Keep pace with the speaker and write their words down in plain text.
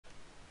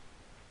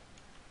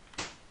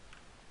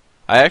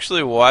I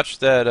actually watched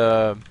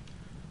that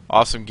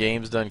Awesome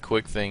Games Done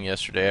Quick thing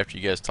yesterday after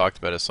you guys talked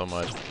about it so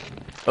much.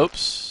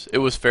 Oops, it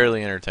was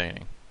fairly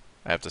entertaining.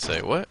 I have to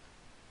say, what?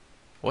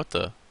 What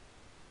the?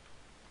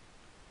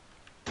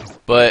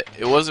 But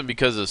it wasn't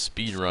because of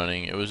speed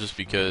running. It was just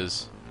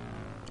because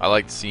I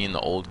liked seeing the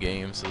old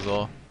games, is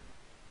all.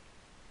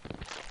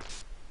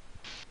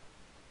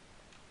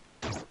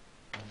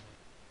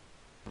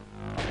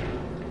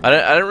 I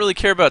didn't really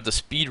care about the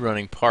speed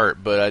running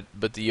part, but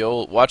the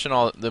old watching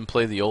all them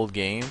play the old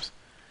games,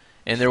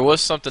 and there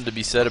was something to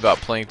be said about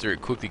playing through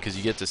it quickly because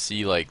you get to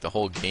see like the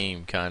whole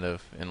game kind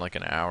of in like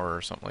an hour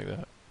or something like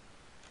that.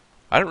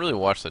 I didn't really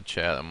watch the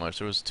chat that much.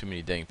 There was too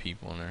many dang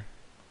people in there.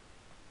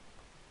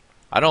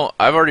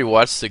 I've already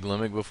watched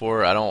Siglimic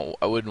before.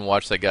 I wouldn't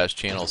watch that guy's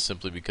channel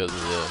simply because of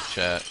the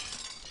chat.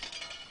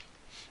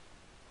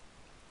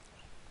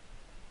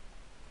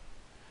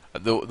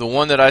 The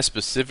one that I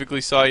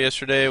specifically saw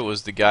yesterday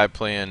was the guy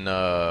playing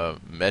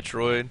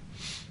Metroid.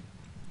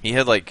 He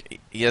has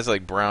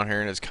like brown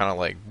hair and it's kind of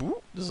like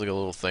whoop, there's like a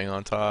little thing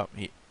on top.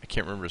 I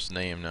can't remember his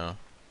name now.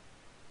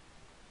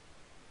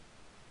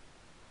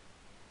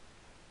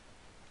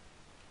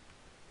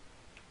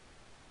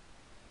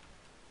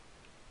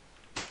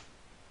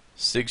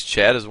 Sig's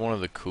chat is one of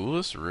the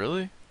coolest,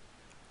 really?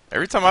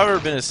 Every time I've ever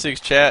been in Sig's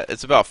chat,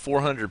 it's about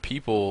 400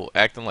 people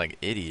acting like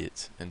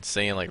idiots and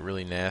saying like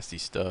really nasty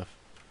stuff.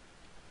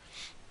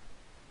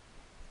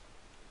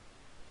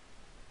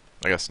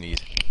 I gotta sneeze.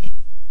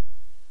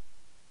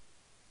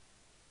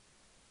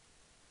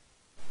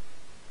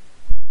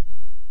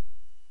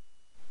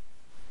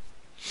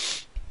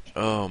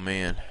 Oh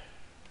man.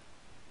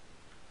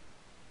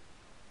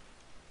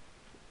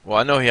 Well,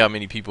 I know how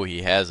many people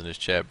he has in his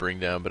chat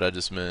bring down, but I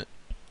just meant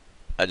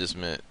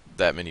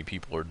that many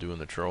people are doing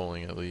the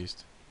trolling at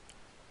least.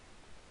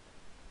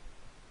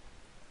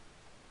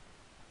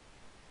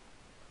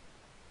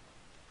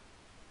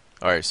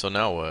 Alright, so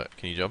now what?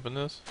 Can you jump in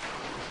this?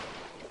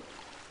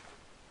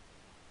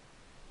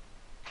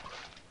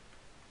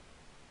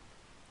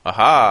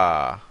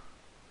 Aha!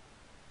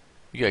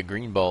 You got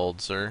green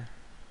balled, sir.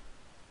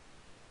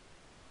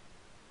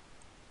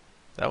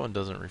 That one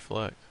doesn't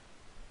reflect.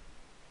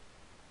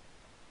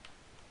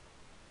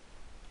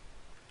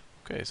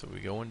 Okay, so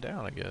we going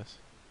down, I guess.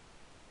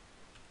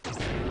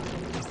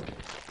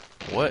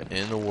 What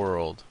in the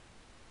world?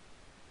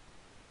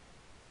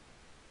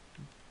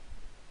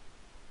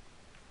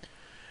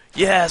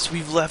 Yes,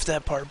 we've left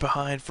that part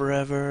behind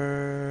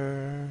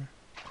forever.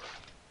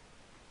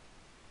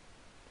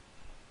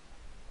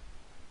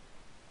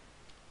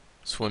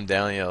 Swim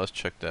down, yeah, let's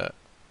check that.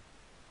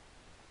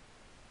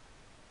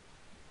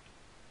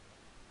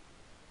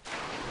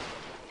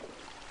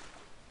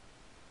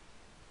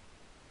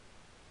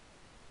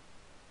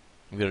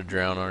 I'm gonna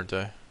drown, aren't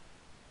I?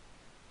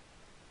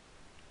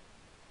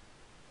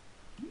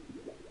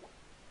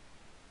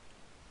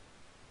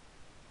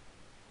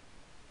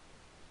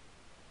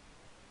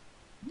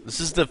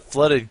 This is the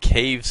flooded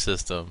cave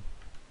system.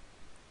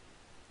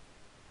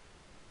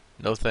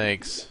 No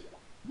thanks.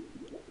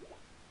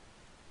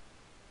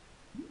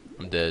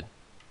 I'm dead.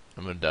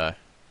 I'm gonna die.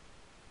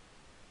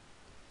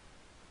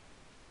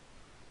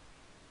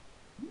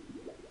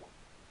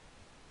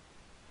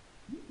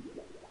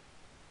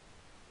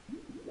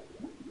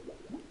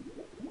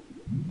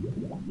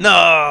 No!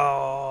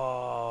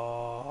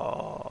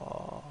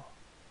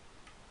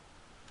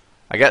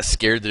 I got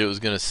scared that it was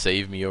gonna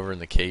save me over in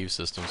the cave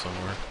system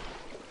somewhere.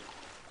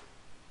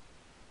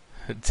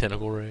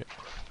 Tentacle rate.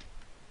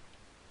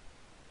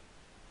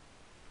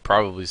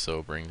 Probably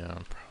so, bring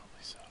down.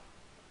 Probably so.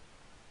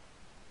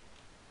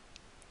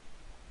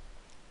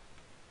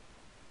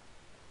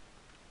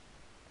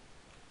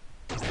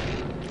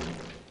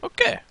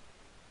 Okay.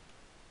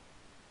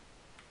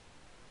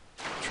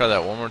 Try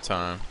that one more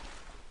time.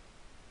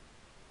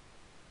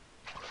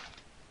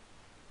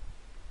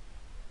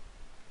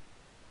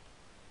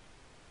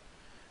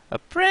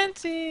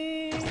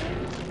 Apprentice!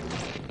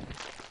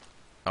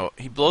 Oh,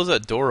 he blows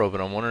that door open.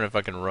 I'm wondering if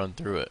I can run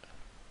through it.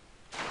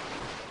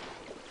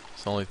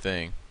 It's the only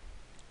thing.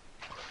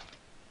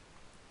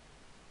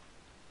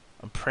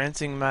 I'm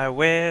prancing my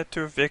way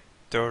to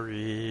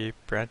victory.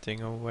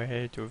 Prancing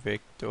away to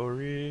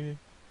victory.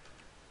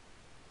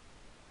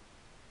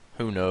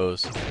 Who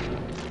knows?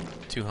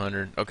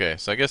 200. Okay,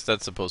 so I guess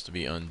that's supposed to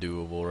be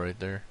undoable right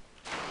there.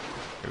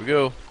 Here we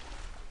go.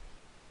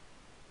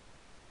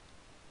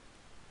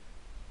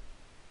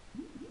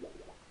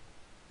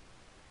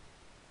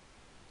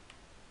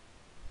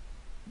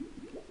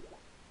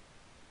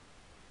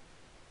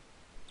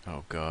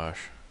 Oh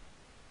gosh.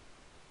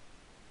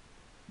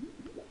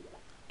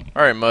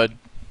 Alright, Mud.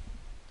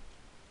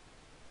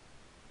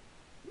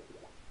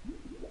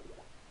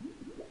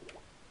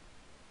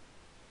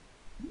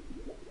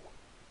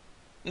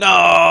 No!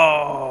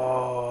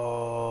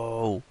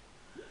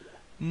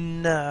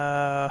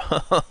 No!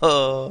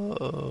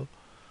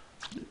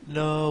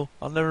 No!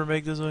 I'll never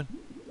make this one.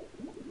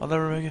 I'll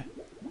never make it.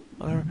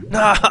 I'll never.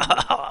 No!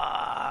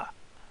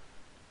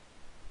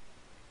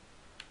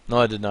 No,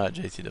 I did not,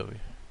 JTW.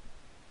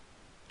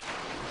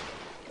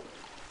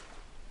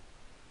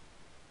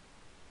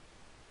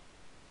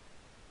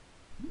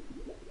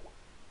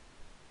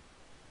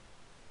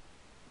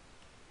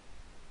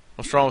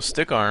 What's wrong with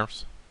stick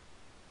arms?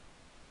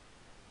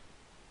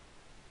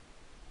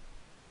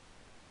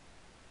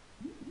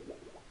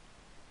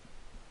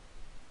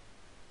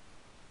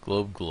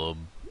 Globe, globe.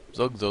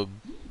 Zug, zug.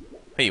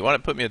 Hey, why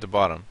did it put me at the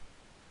bottom?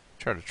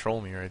 Try to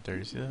troll me right there.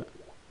 You see that?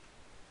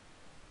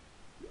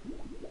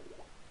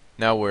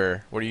 Now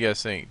where? What do you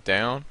guys think?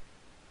 Down?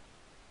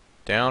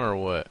 Down or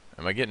what?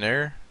 Am I getting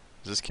there?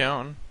 Is this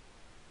counting?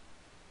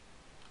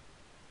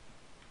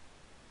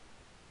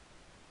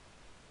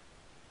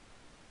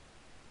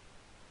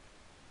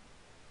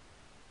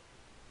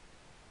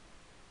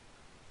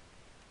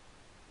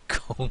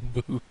 Cone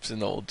boobs in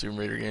the old Tomb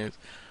Raider games.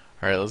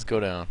 Alright, let's go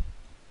down.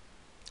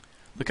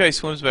 Look how he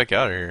swims back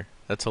out of here.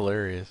 That's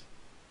hilarious.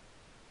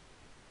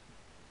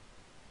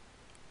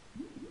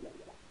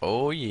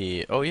 Oh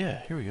yeah. Oh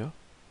yeah, here we go.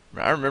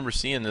 I remember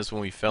seeing this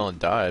when we fell and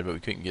died, but we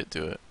couldn't get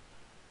to it.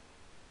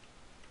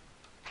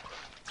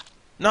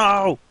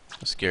 No!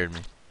 That scared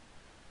me.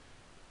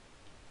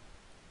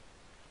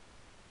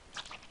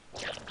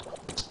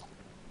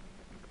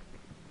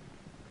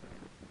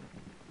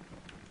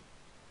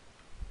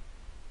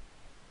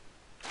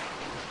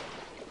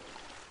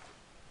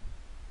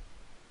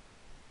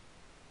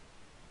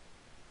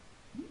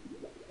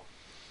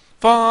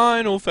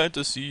 Final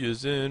Fantasy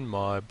is in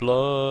my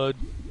blood.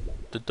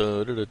 Da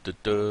da da da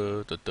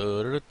da da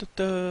da da da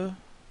da.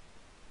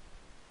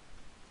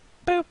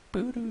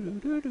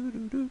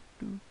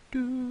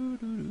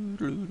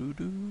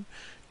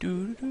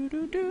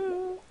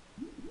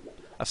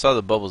 I saw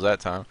the bubbles that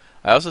time.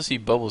 I also see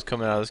bubbles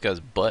coming out of this guy's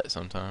butt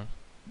sometimes.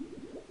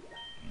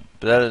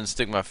 But that didn't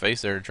stick my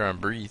face there to try and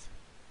breathe.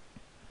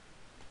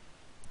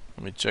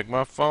 Let me check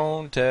my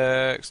phone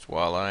text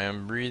while I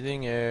am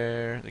breathing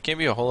air. There can't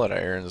be a whole lot of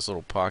air in this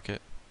little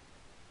pocket.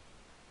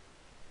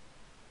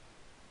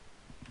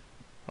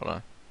 Hold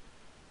on.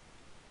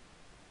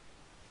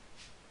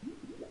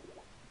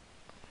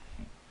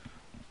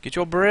 Get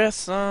your breath,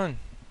 son.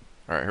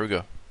 Alright, here we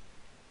go.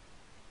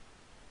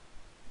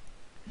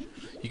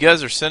 You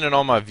guys are sending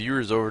all my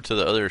viewers over to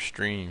the other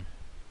stream.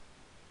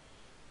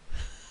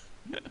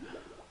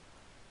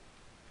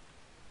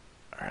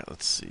 Alright,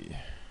 let's see.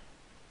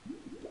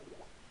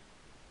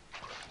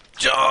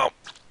 Jump!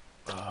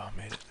 Oh, I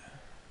made it.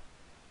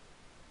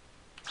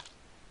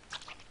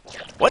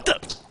 What the?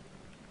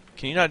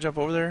 Can you not jump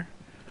over there?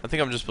 I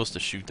think I'm just supposed to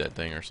shoot that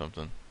thing or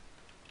something.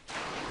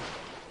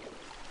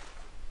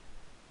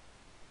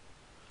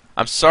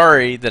 I'm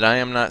sorry that I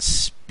am not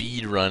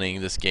speed running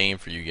this game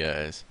for you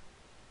guys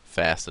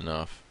fast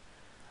enough.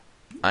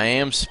 I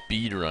am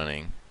speed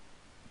running,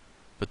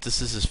 but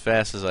this is as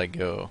fast as I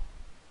go.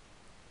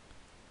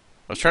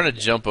 I was trying to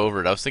jump over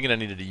it. I was thinking I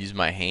needed to use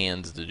my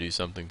hands to do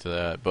something to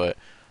that, but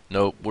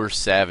nope, we're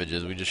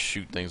savages. We just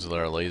shoot things with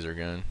our laser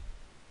gun.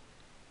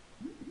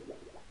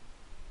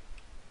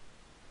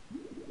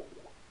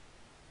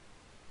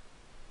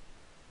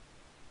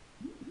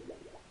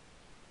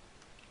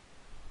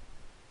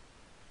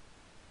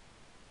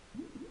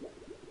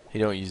 He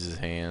don't use his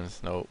hands.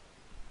 Nope.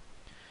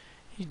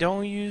 He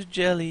don't use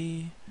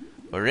jelly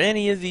or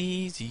any of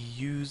these. He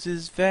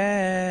uses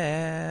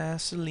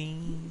Vaseline.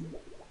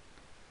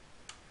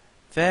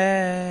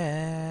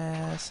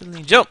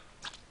 Vaseline. Jump!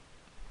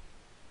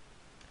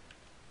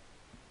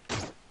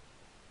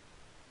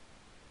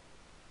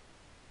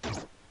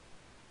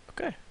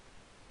 Okay.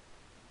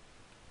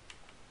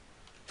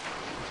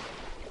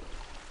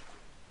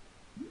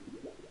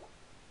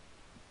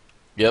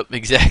 Yep,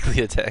 exactly.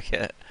 Attack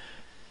cat.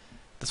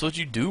 That's what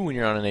you do when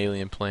you're on an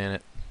alien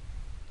planet.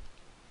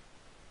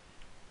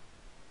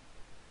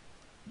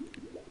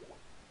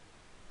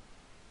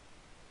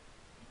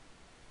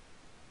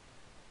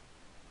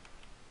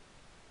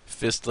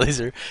 Fist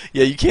laser.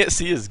 Yeah, you can't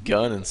see his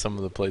gun in some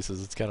of the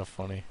places. It's kind of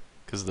funny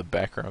because of the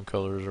background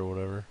colors or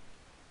whatever.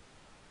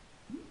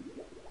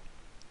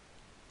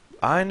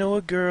 I know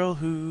a girl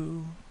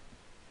who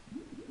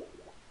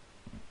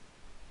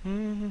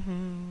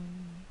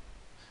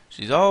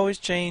she's always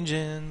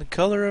changing the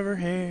color of her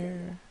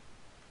hair,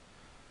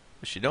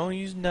 but she don't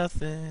use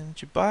nothing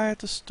that you buy at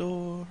the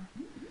store.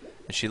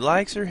 And she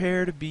likes her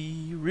hair to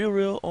be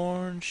real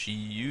orange. She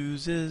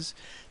uses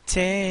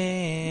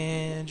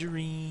tangerines.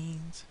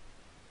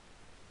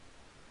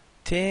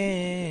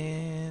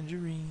 Tangerines.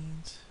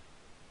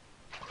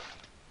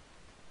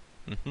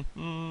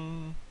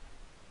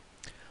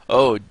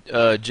 Oh,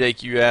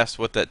 Jake, you asked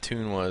what that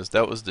tune was.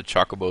 That was the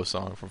Chocobo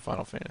song from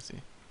Final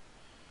Fantasy.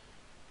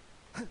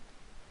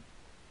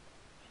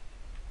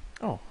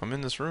 Oh, I'm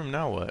in this room,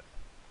 now what?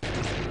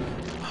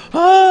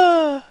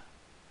 Ah!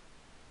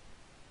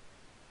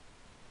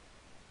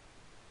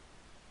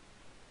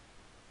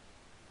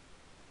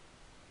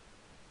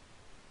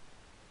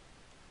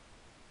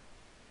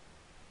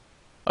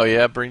 Oh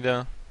yeah, bring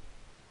down.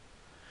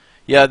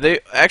 Yeah, they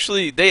asked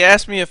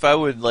me if I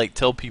would like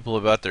tell people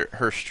about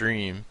her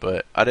stream,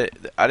 but I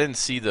didn't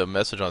see the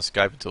message on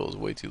Skype until it was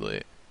way too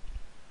late.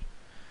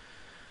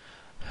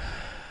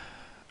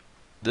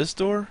 This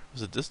door?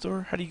 Was it this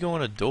door? How do you go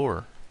in a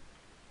door?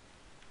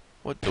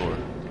 What door?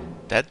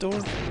 That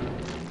door?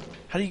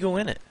 How do you go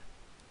in it?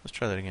 Let's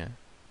try that again.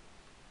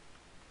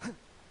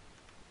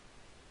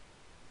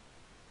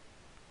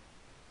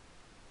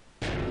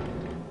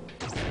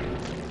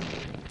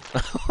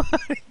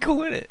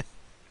 Go in it.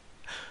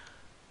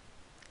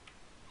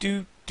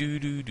 Do do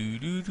do do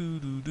do do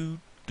do do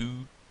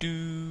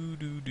do do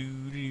do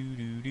do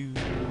do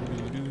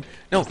do.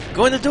 No,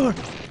 go in the door.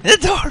 In the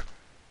door.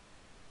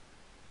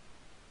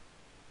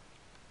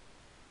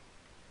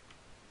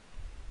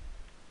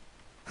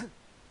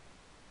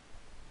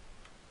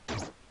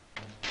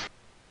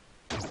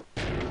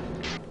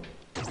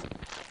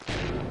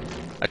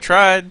 I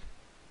tried.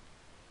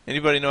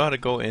 Anybody know how to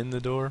go in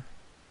the door?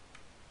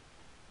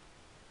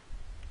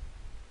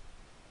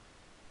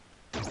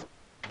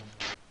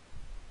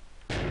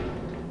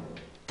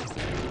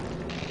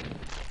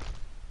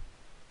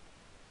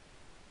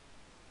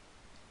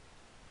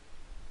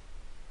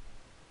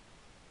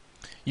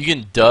 You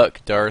can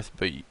duck Darth,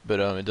 but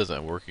it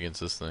doesn't work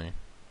against this thing.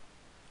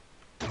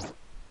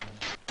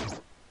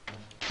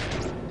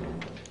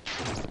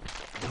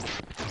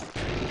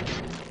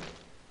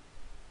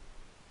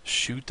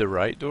 Shoot the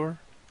right door?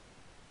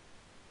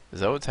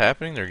 Is that what's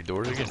happening? Their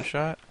doors are getting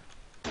shot?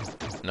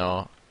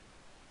 No.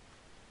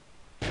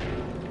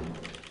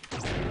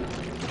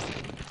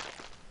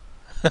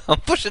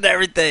 I'm pushing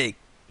everything!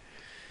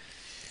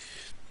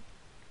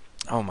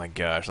 Oh my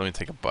gosh, let me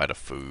take a bite of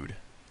food.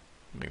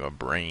 Make my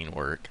brain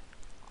work.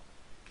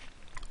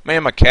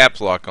 Man, my caps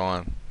lock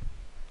on.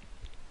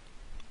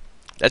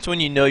 That's when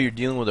you know you're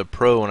dealing with a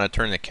pro, when I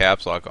turn the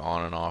caps lock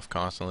on and off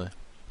constantly.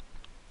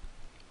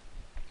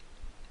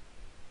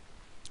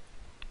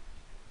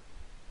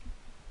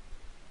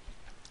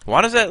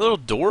 Why does that little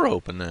door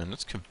open then?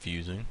 That's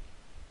confusing.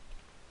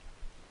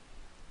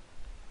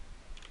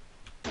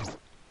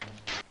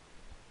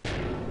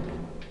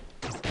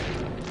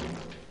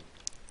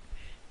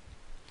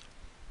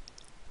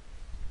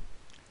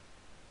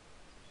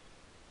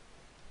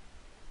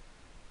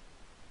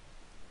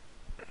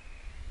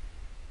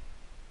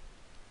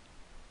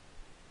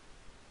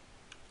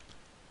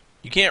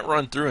 You can't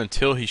run through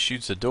until he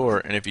shoots the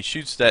door, and if he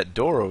shoots that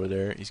door over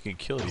there, he's gonna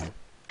kill you.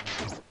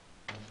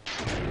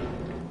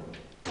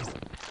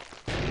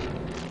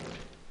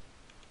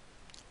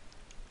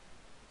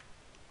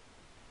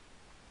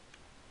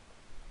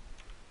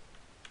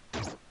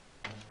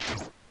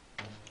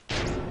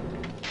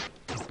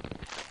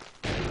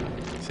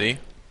 See?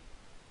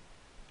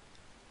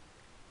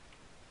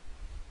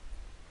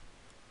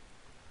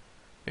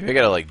 Maybe I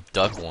gotta like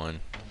duck one.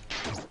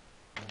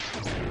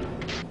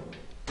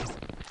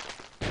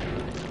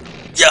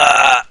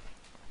 Yeah!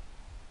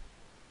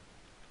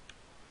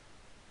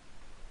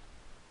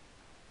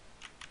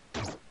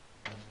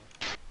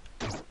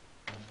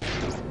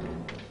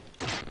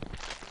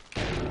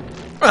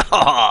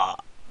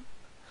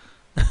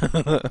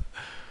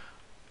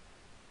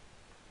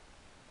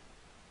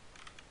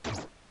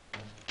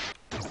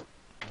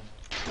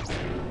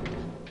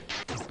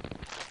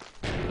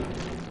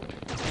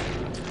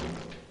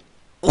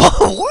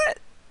 What?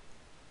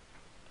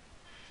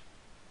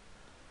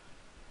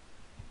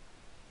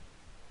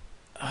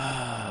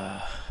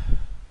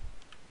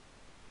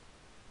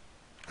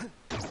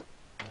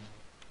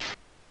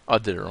 I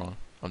did it wrong.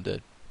 I'm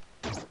dead.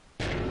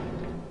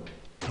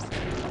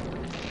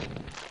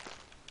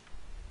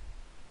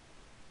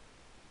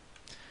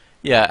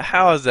 Yeah,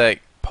 how is that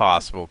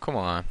possible? Come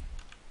on.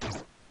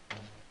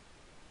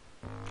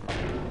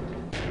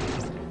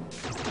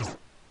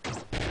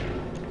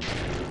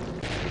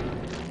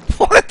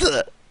 What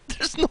the?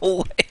 There's no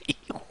way.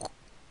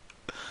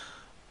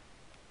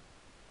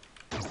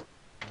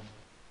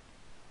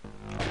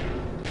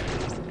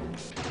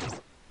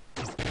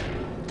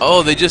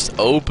 Oh, they just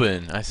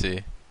open. I see.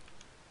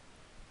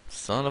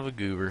 Son of a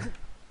goober.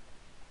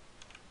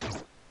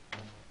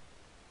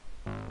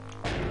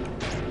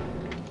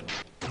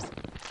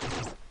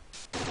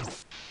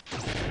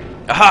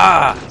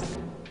 Aha!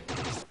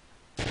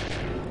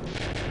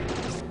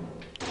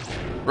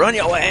 Run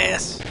your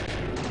ass!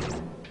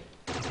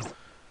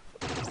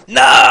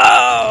 No!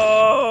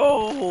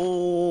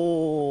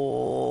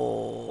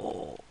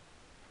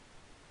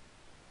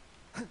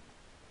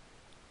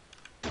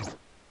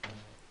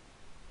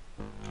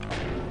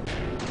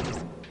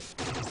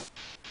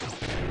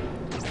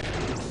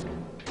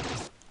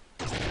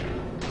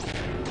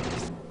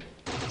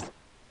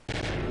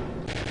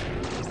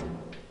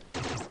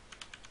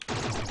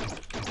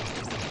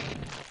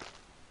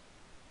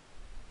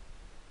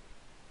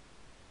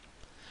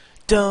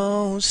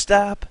 Don't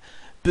stop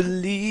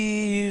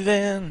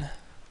believing.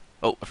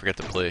 Oh, I forgot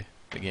to play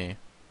the game.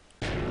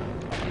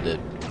 I'm dead.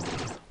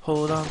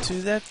 Hold on to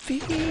that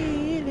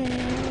feeling.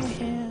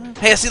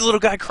 Hey, I see the little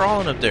guy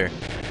crawling up there.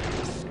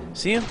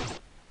 See him?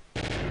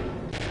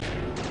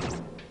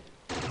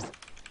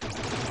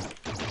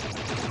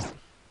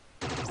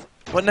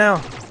 What now?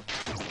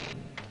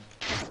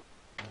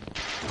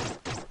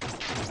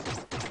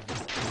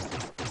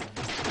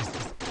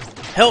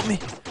 Help me!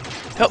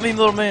 Help me,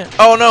 little man!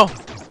 Oh no!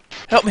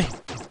 Help me!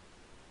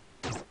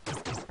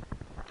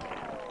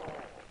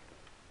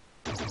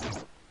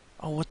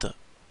 Oh, what the?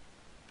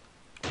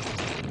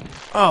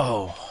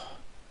 Oh!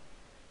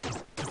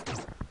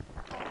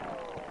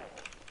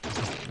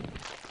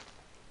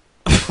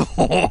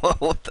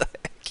 What the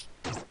heck?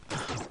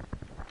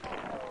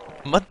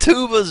 My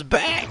tuba's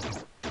back!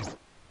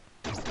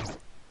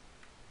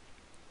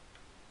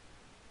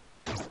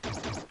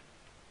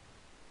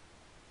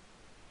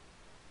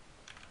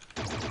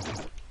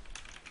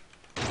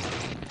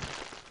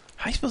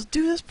 How you supposed to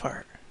do this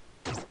part?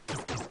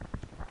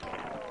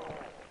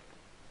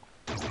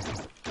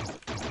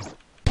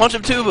 Punch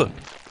him, tuba!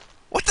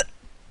 What the?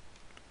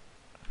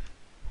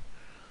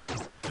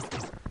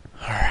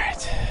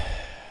 Alright.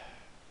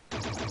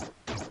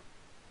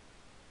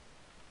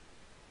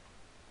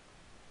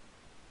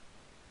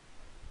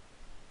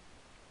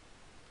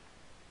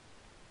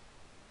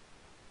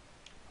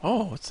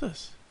 Oh, what's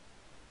this?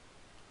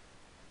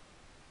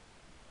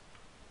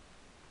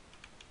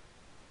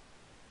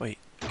 Wait,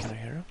 can I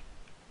hear him?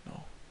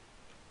 No.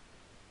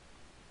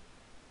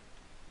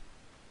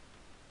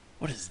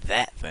 What is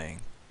that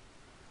thing?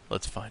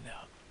 Let's find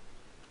out.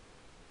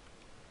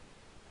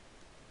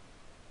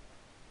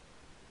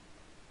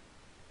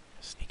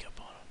 Sneak up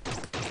on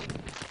him.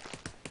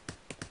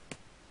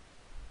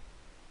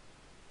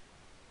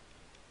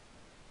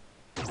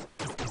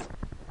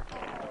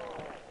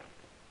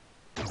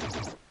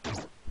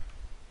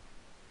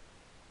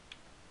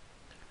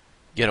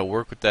 You gotta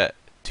work with that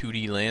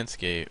 2D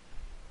landscape.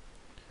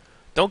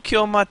 Don't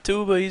kill my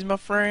tuba, he's my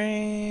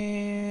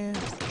friend.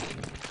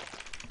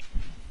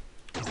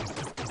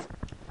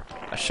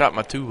 I shot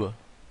my tuba.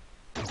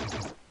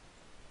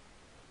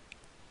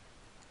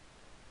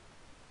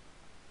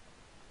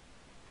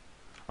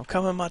 I'm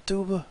coming, my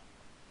tuba.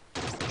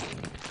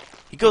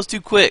 He goes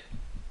too quick.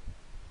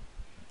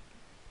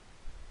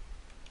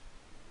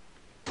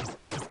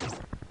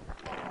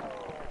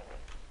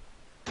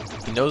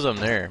 He knows I'm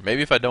there.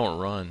 Maybe if I don't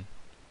run.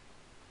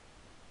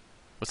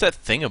 What's that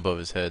thing above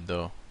his head,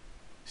 though?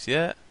 See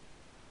that?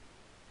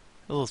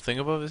 A little thing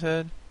above his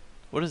head?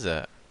 What is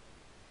that?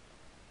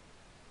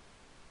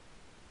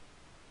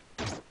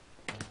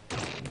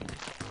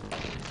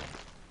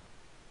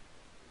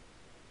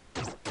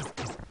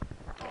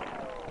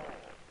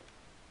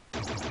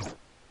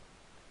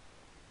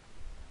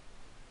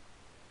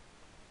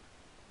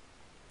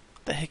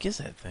 What the heck is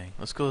that thing?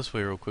 Let's go this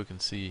way real quick and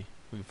see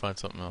if we can find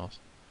something else.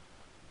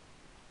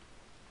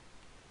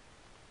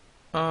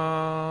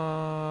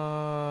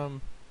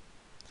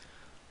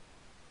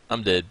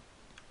 I'm dead.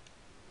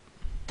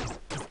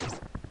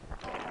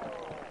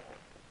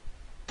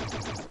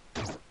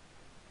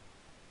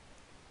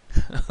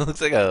 Looks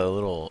like a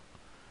little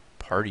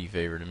party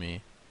favor to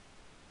me.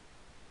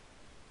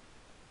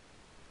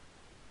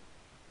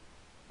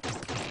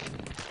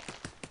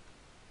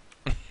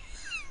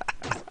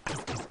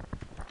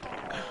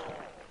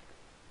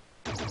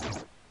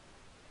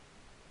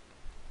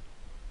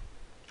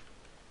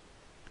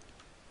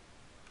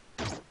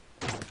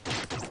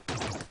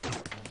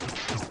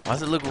 Why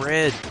does it look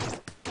red?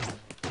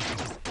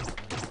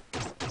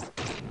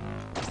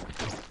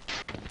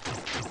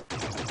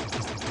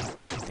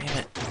 Damn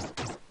it.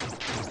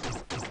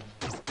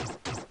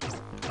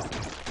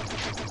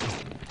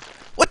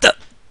 What the?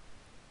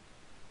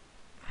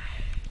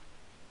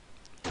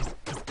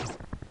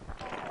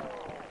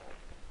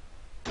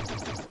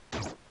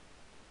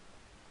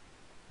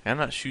 Can I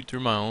not shoot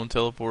through my own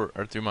teleport,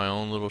 or through my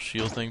own little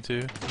shield thing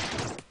too?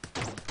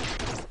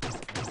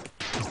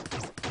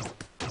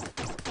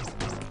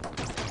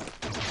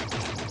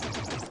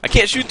 I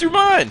can't shoot through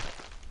mine!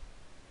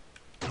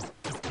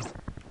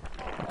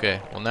 Okay,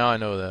 well now I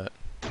know that.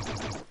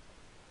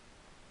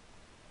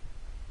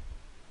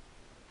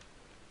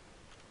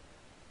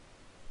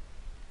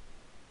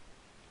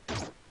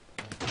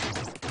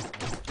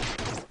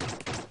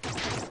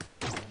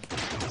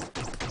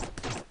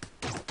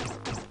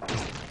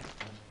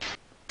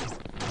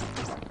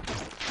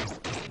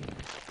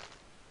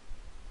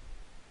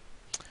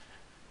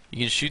 You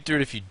can shoot through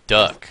it if you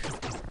duck.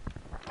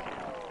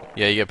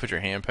 Yeah, you gotta put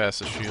your hand past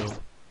the shield.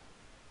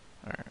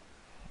 Alright,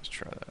 let's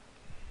try that.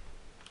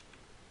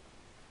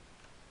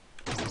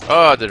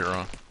 Oh, I did it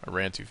wrong. I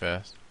ran too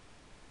fast.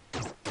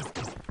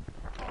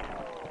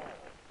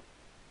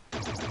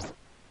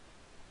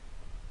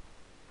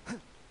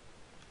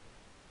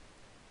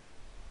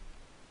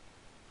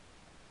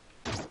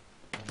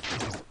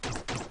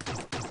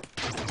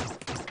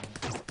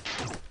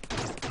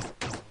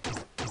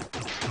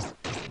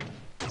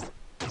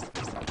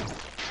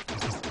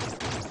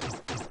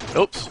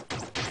 Oops.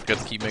 Got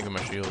to keep making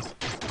my shields.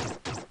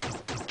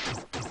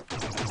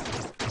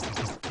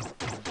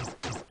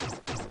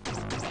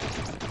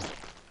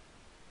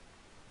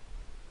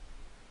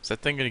 Is that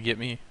thing gonna get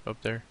me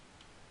up there?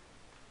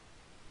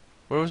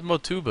 Where was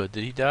Motuba?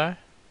 Did he die?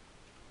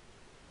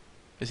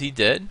 Is he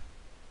dead?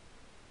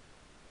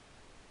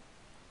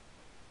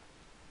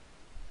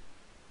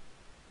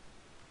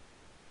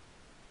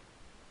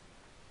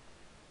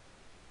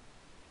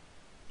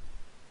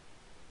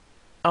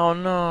 Oh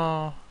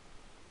no.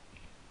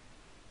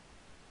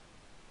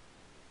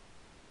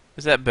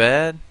 Is that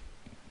bad?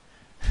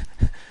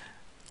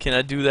 Can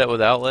I do that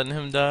without letting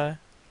him die?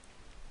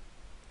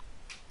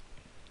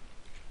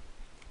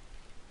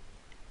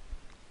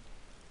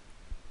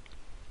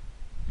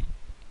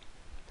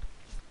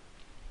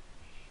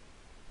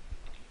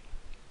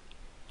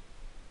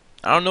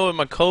 I don't know what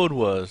my code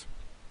was.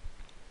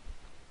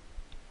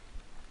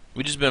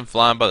 We just been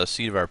flying by the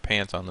seat of our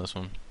pants on this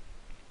one.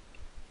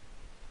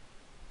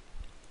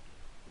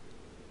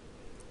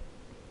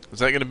 Is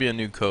that gonna be a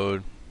new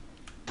code?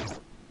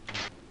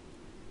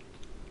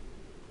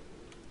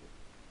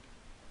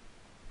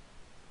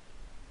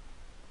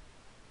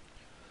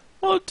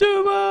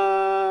 Motuba!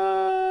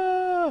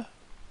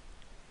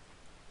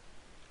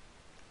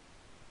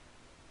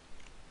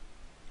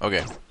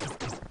 Okay.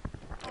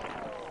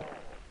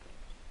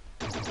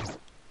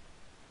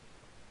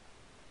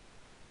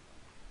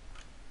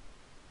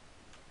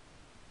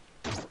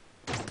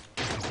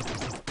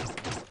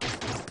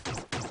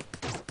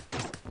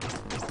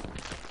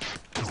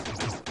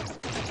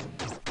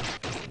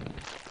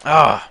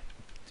 Ah!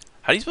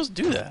 How are you supposed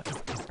to do that?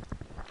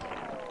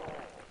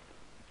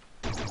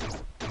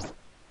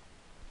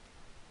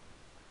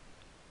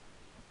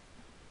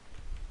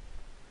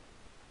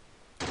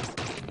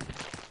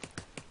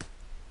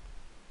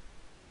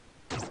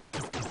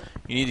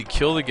 You need to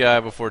kill the guy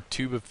before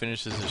Tuba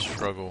finishes his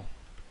struggle.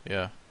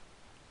 Yeah.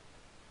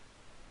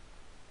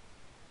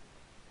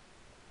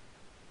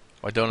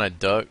 Why don't I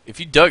duck? If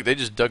you duck, they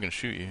just duck and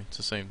shoot you. It's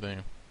the same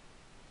thing.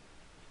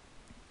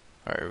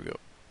 Alright, here we go.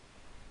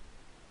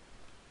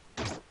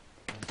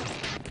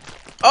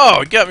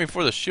 Oh, he got me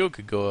before the shield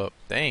could go up.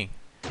 Dang.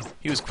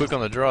 He was quick on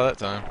the draw that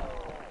time.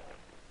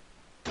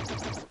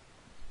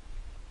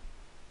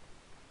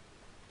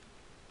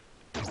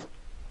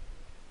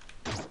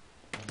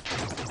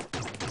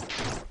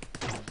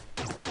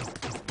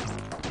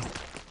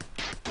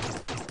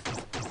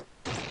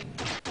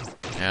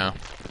 Yeah.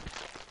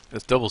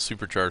 This double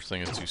supercharge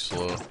thing is too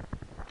slow.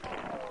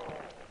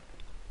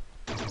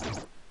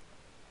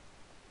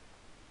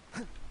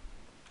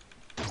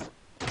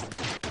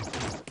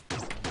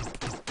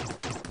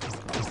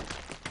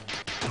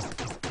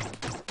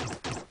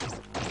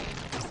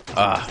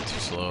 Ah, too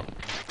slow.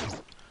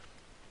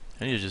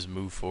 I need to just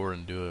move forward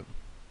and do it.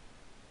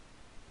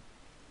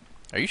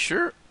 Are you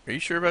sure? Are you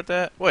sure about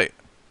that? Wait.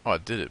 Oh, I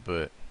did it,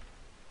 but...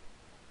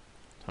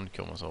 Time to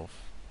kill myself.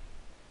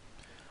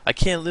 I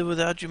can't live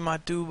without you, my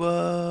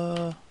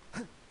tuba.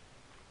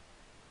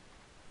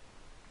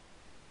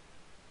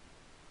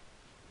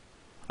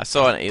 I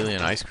saw an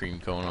alien ice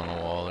cream cone on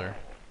the wall there.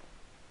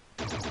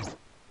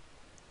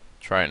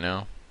 Try it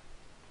now.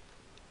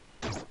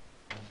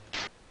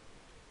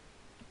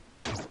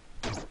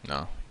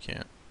 No, you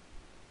can't.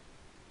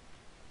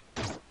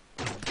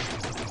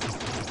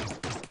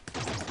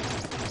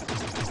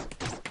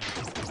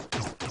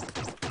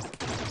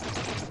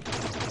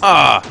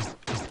 Ah!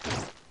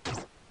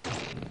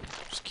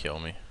 Just kill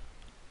me.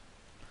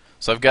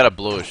 So I've got to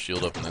blow his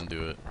shield up and then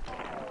do it.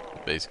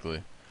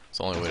 Basically. It's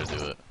the only way to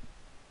do it.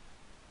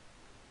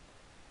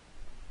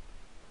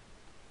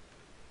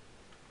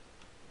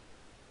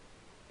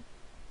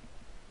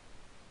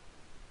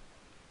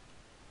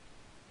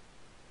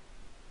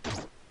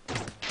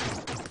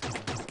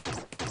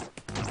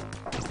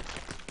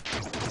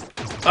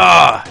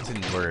 Ah! It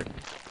didn't work.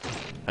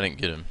 I didn't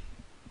get him.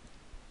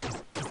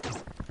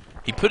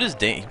 He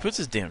puts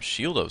his damn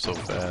shield up so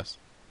fast.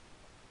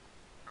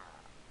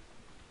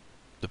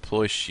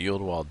 Deploy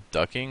shield while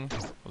ducking?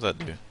 What does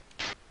that do?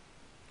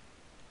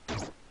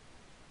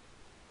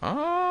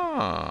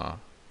 Ah.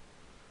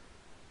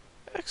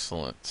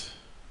 Excellent.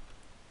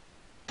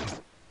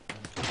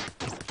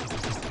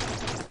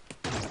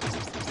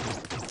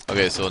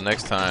 Okay, so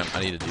next time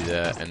I need to do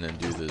that and then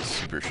do the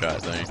super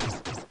shot thing.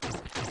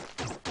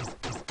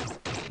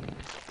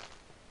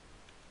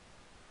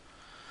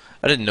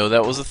 I didn't know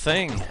that was a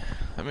thing.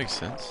 That makes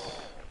sense.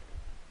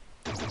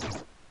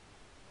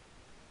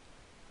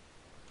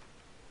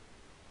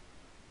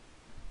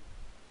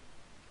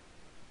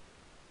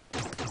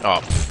 Oh,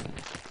 pfft.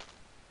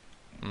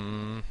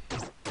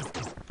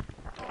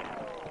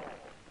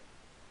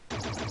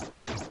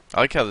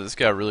 I like how this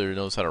guy really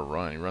knows how to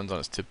run. He runs on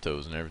his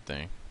tiptoes and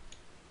everything.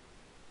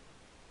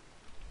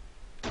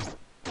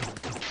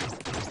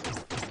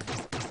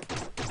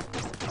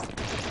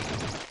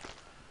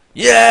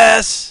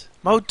 Yes!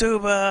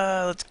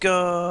 Motuba! Let's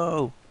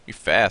go! You're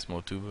fast,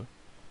 Motuba.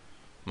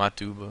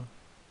 Matuba.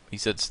 He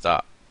said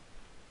stop.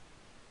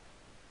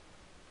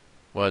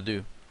 What'd I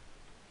do?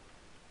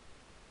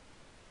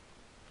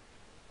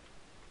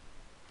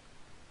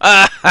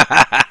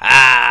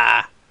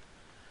 Ah!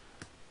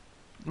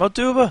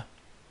 Motuba!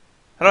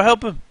 How do I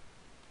help him?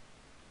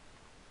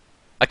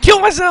 I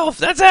killed myself!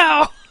 That's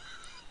how!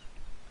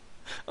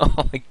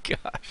 Oh my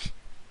gosh.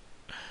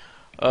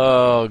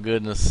 Oh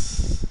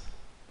goodness.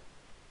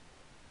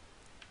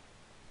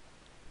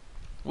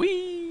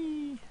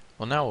 Whee!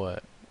 Well, now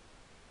what?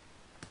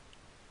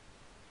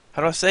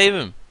 How do I save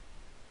him?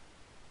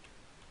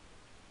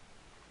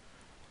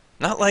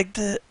 Not like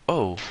that.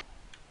 Oh.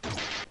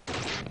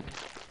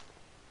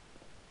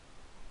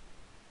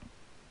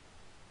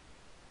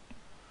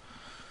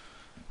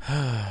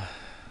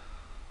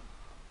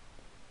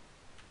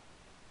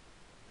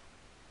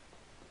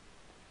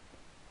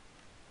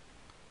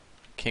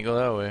 Can't go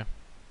that way.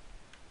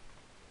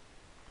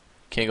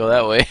 Can't go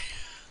that way.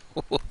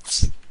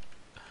 Whoops.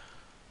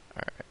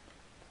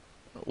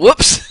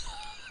 Whoops!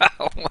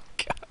 Oh my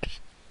gosh.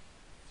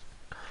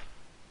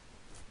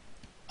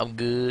 I'm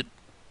good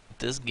at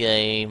this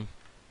game.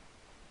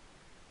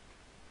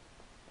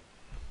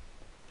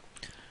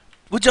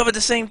 We jump at the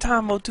same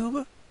time,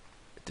 Motuba.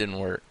 It didn't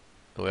work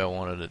the way I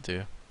wanted it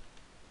to.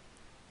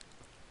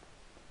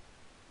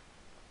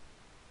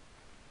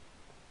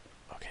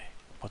 Okay,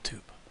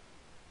 Motuba.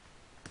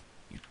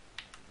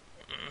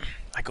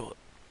 I go.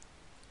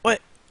 What?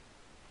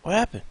 What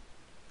happened?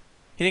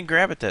 He didn't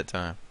grab it that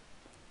time.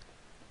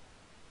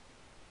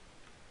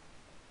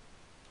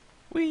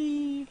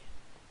 Whee!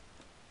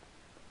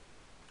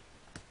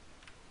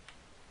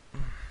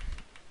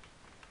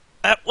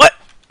 What?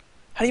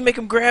 How do you make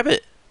him grab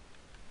it?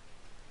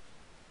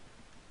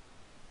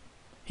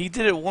 He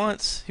did it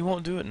once. He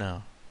won't do it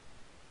now.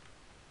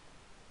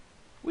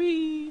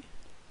 Whee!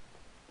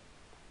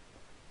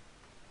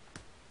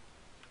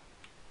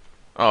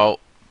 Oh.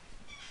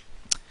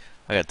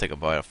 I gotta take a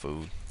bite of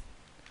food.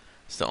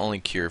 It's the only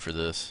cure for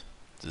this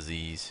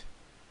disease.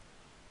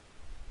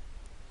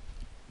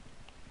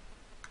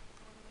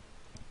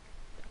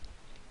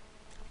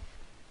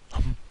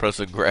 Press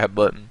the grab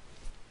button.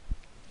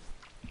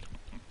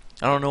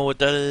 I don't know what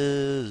that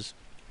is.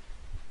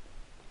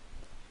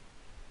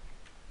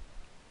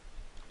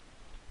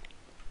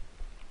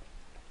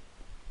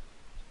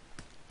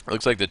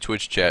 Looks like the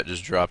Twitch chat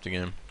just dropped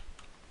again.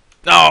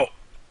 No!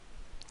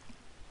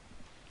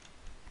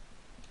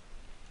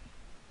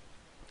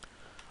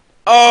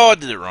 Oh, I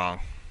did it wrong.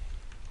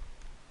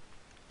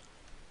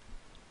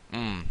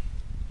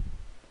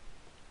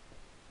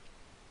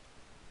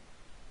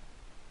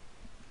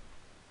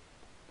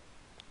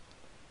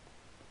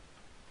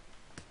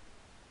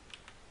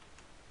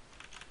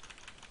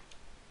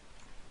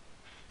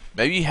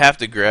 Maybe you have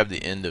to grab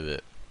the end of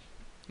it.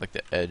 Like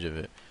the edge of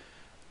it.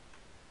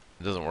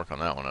 It doesn't work on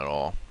that one at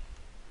all.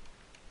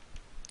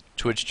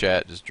 Twitch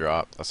chat just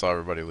dropped. I saw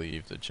everybody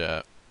leave the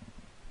chat.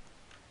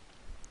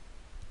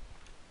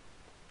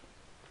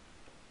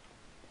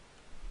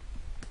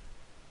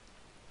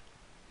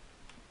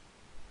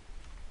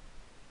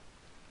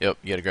 Yep,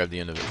 you gotta grab the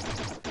end of it.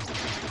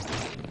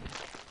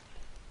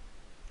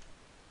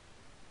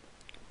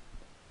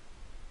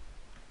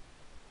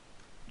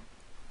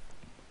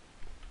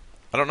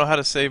 I don't know how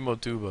to save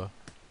Motuba.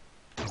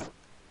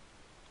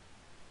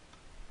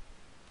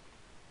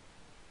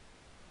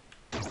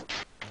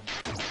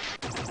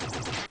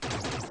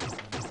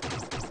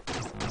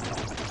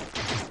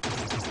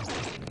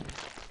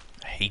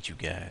 I hate you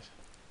guys.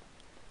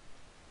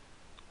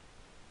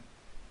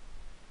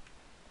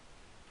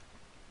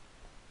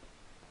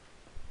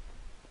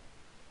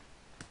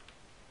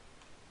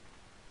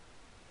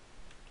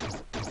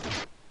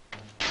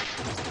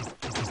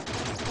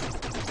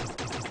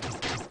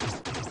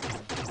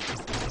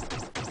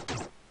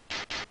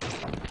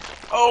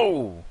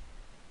 Oh!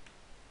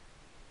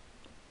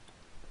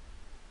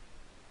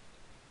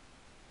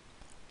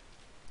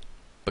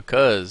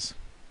 Because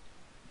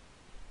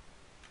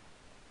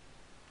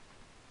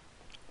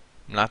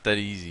not that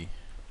easy.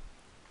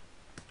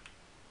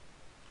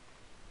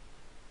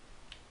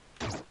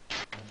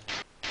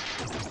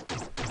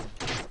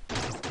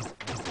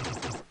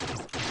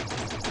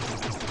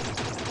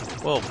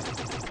 Well,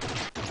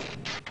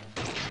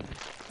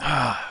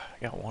 I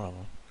got one of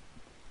them.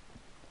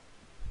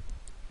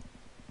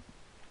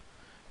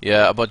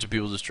 Yeah, a bunch of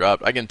people just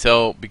dropped. I can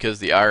tell because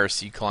the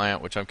IRC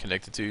client, which I'm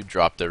connected to,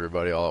 dropped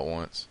everybody all at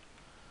once.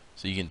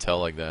 So you can tell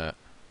like that.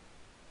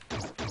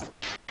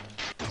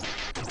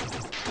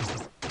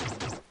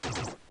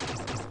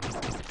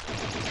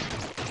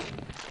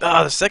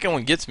 Ah, the second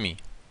one gets me.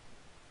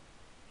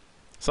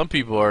 Some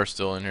people are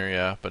still in here,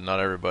 yeah, but not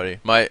everybody.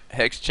 My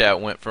Hex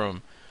chat went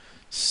from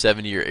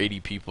 70 or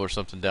 80 people or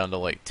something down to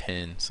like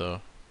 10,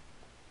 so.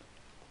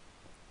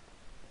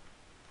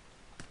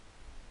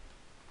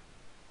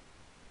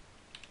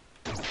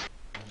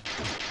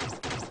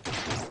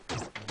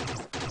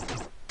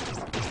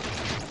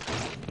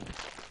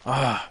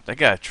 Ah, that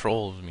guy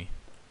trolls me.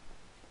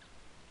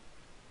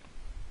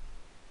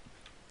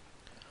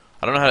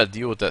 I don't know how to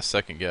deal with that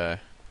second guy.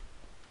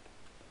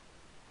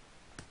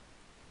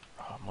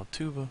 Oh,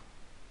 Motuba.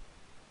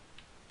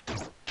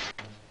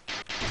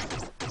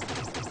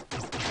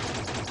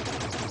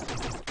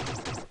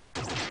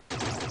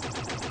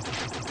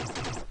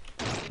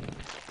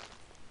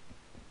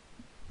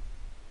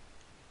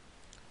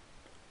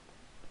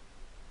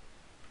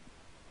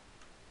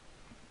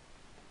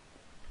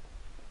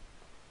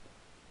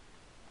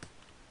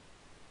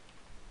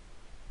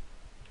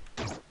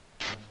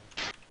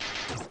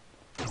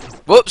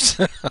 Whoops!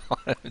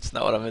 It's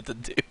not what I meant to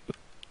do.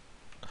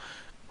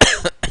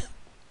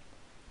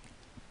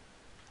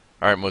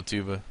 Alright,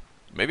 Motuba.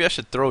 Maybe I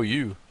should throw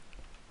you.